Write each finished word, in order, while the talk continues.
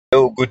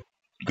Oh,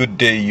 good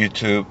day,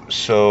 YouTube.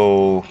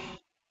 So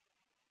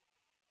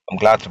I'm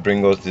glad to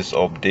bring us this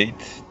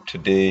update.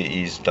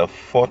 Today is the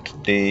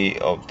fourth day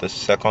of the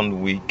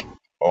second week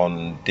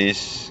on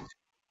this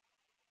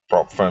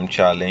prop firm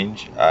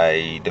challenge.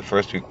 I The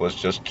first week was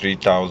just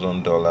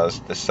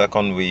 $3,000. The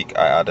second week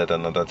I added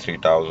another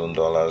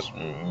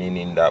 $3,000,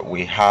 meaning that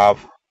we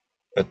have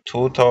a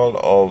total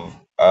of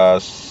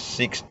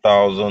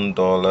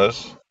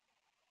 $6,000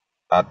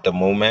 at the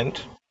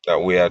moment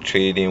that we are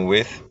trading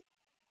with.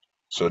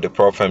 So the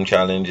Prop Firm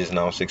Challenge is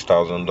now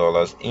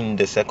 $6,000 in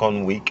the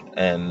second week,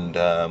 and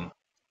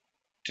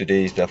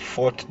today is the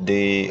fourth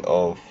day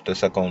of the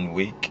second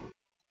week,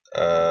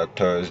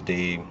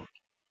 Thursday,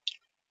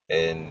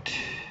 and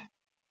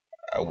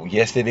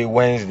yesterday,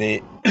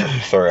 Wednesday.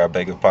 Sorry, I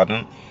beg your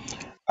pardon.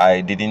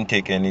 I didn't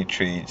take any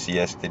trades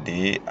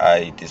yesterday.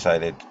 I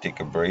decided to take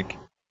a break,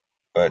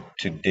 but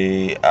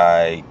today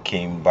I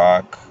came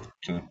back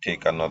to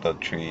take another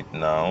trade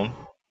now,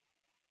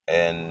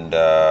 and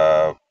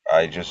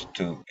I just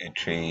took a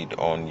trade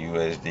on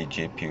USD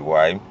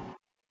JPY.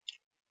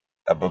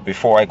 But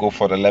before I go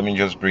further, let me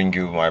just bring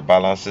you my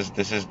balances.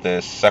 This is the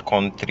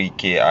second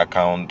 3K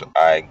account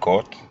I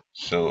got.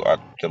 So at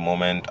the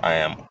moment, I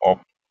am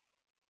up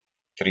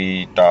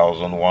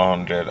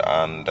 3,100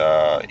 and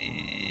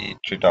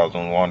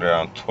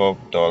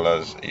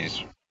 $3,112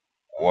 is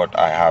what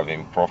I have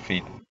in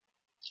profit,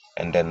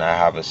 and then I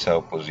have a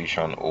sell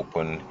position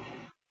open.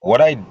 What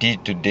I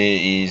did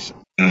today is,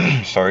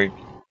 sorry,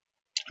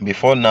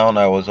 before now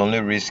I was only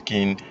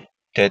risking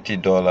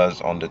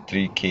 $30 on the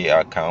 3K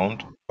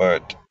account,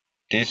 but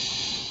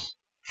this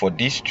for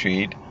this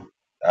trade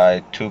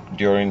I took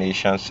during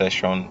Asian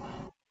session,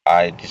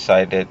 I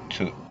decided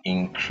to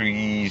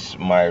increase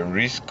my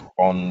risk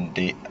on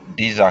the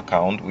this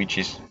account, which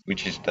is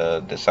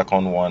the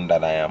second one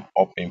that I am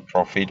up in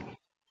profit.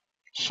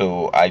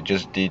 So I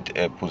just did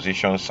a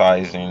position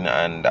sizing,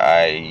 and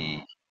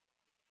I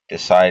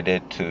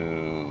decided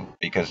to,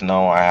 because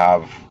now I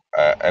have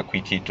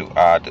equity to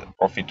add,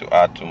 profit to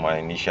add to my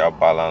initial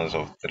balance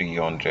of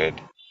 $300,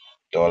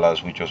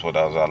 which was what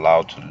I was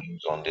allowed to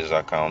lose on this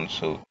account.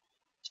 So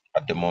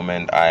at the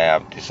moment, I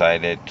have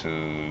decided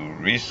to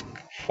risk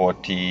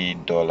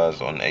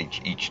 $40 on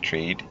each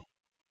trade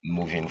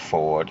moving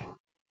forward.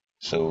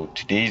 So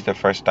today is the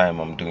first time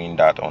I'm doing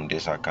that on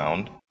this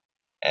account,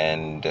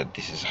 and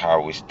this is how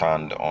we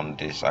stand on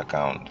this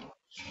account.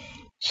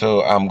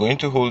 So I'm going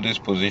to hold this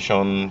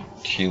position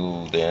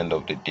till the end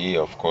of the day,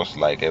 of course,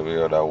 like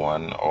every other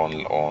one,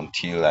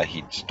 until I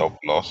hit stop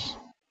loss,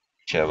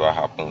 whichever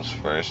happens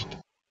first.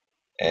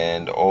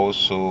 And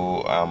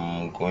also,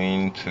 I'm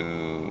going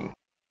to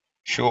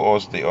show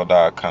us the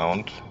other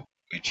account,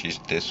 which is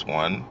this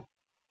one.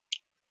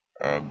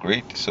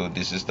 Great. So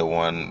this is the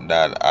one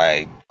that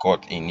I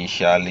got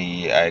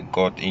initially. I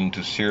got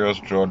into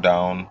serious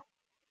drawdown,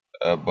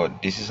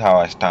 but this is how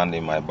I stand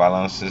in my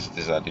balances.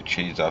 These are the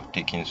trades I've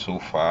taken so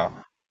far.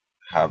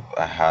 I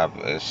had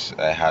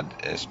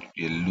a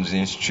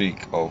losing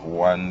streak of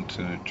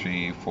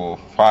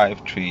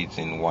 5 trades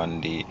in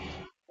one day,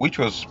 which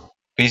was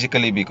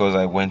basically because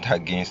I went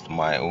against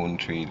my own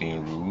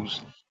trading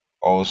rules.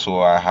 Also,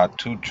 I had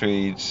two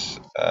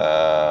trades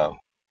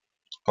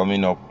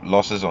coming up,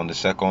 losses on the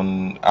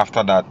second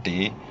after that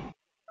day,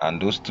 and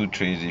those two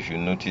trades, if you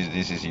notice,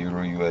 this is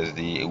Euro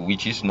USD,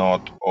 which is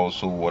not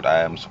also what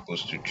I am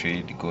supposed to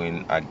trade,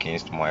 going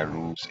against my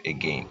rules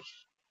again.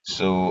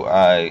 So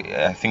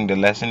I think the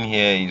lesson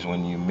here is,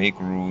 when you make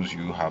rules,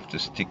 you have to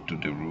stick to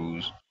the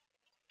rules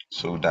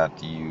so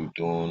that you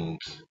don't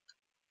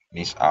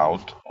miss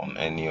out on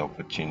any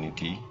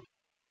opportunity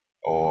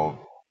or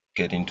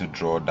get into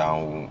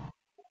drawdown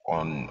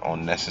on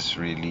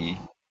unnecessarily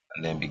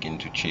and then begin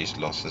to chase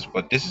losses.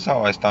 But this is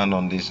how I stand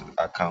on this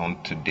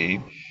account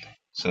today.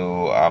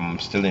 So I'm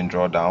still in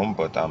drawdown,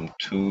 but I'm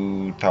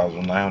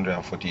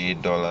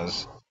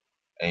 $2,948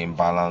 in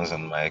balance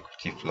and my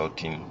equity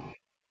floating.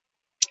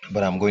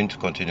 But I'm going to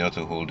continue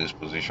to hold this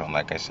position.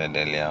 Like I said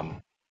earlier,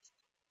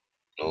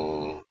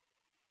 no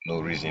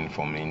no reason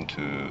for me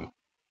to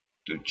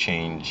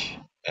change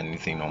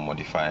anything or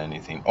modify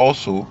anything.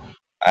 Also,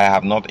 I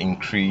have not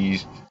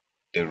increased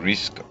the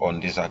risk on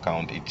this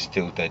account. It's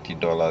still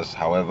 $30.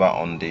 However,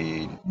 on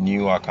the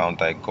new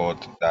account I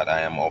got that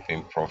I am up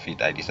in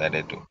profit, I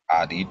decided to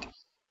add it,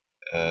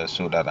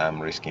 so that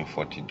I'm risking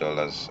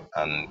 $40,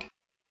 and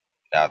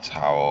that's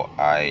how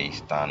I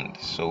stand.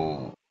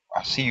 So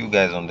I'll see you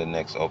guys on the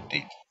next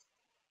update.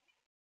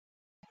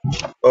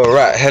 All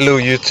right, hello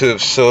YouTube.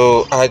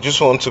 So I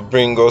just want to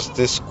bring us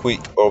this quick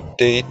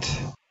update,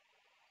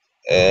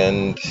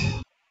 and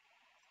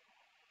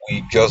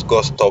we just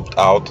got stopped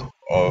out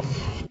of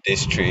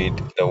this trade,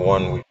 the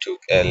one we took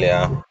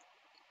earlier.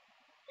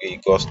 We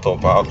got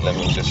stopped out. Let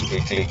me just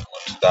quickly go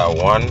to that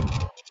one.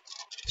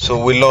 So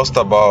we lost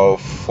about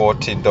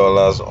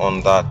 $40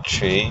 on that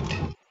trade,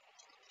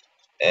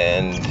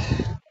 and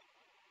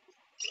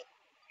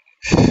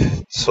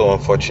so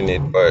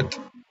unfortunate, but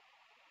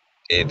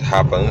it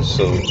happens.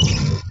 So I'm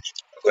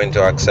going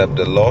to accept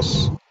the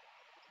loss,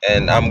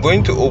 and I'm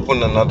going to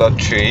open another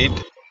trade.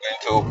 I'm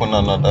to open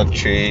another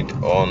trade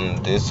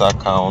on this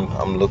account.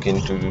 I'm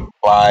looking to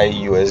buy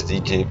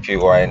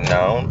USDJP right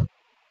now,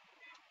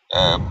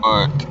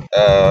 but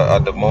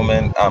at the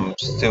moment I'm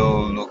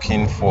still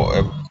looking for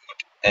a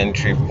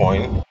entry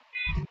point.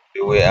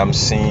 The way I'm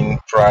seeing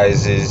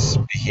prices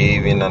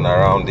behaving and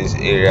around this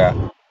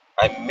area,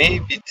 I may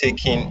be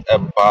taking a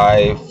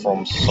buy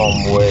from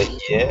somewhere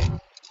here.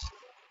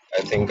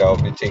 I think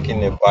I'll be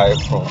taking a buy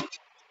from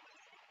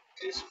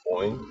this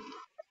point.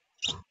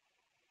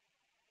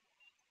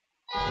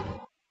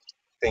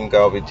 Think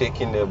I'll be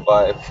taking a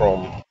buy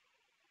from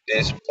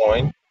this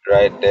point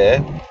right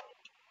there.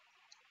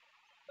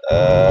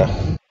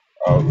 Uh,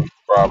 I'll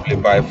probably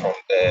buy from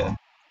there.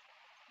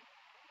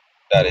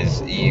 That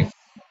is if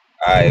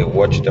I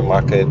watch the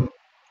market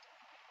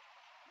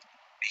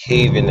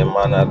behave in a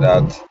manner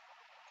that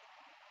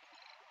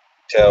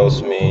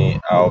tells me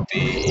I'll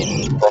be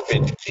in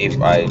profit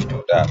if I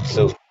do that.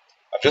 So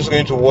I'm just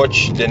going to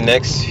watch the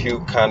next few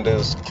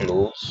candles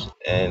close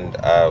and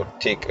I'll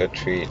take a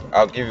trade.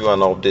 I'll give you an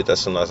update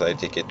as soon as I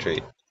take a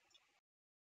trade.